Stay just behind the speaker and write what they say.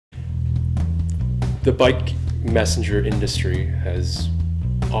The bike messenger industry has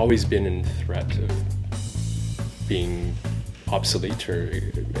always been in threat of being obsolete or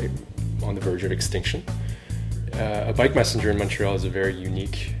on the verge of extinction. A bike messenger in Montreal is a very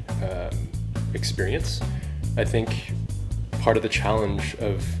unique experience. I think part of the challenge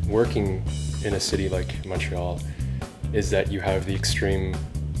of working in a city like Montreal is that you have the extreme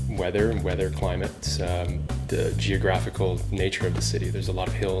weather climates, the geographical nature of the city. There's a lot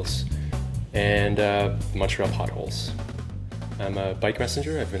of hills and Montreal potholes. I'm a bike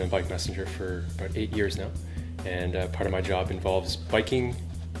messenger. I've been a bike messenger for about 8 years now, and part of my job involves biking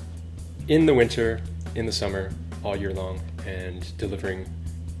in the winter, in the summer, all year long, and delivering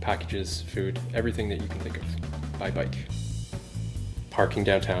packages, food, everything that you can think of by bike. Parking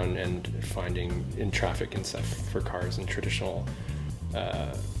downtown and finding in traffic and stuff for cars and traditional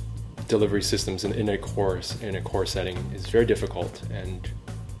delivery systems in a core setting is very difficult, and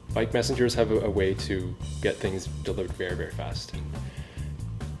bike messengers have a way to get things delivered very, very fast. And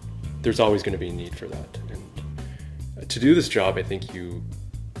there's always going to be a need for that. And to do this job, I think you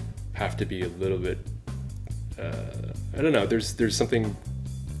have to be a little bit, I don't know, there's something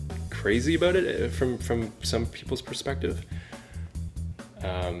crazy about it from some people's perspective.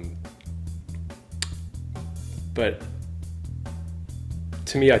 But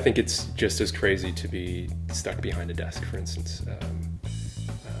to me, I think it's just as crazy to be stuck behind a desk, for instance,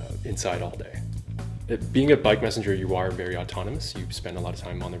 inside all day. Being a bike messenger, you are very autonomous. You spend a lot of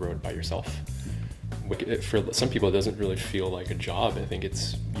time on the road by yourself. For some people, it doesn't really feel like a job. I think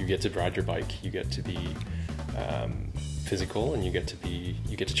you get to ride your bike, you get to be physical, and you get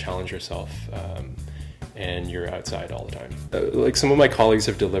to challenge yourself. And you're outside all the time. Like some of my colleagues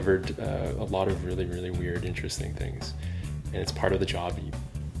have delivered a lot of really, really weird, interesting things, and it's part of the job.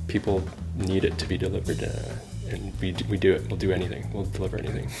 People need it to be delivered, and we do it. We'll do anything. We'll deliver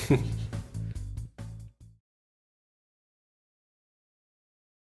anything.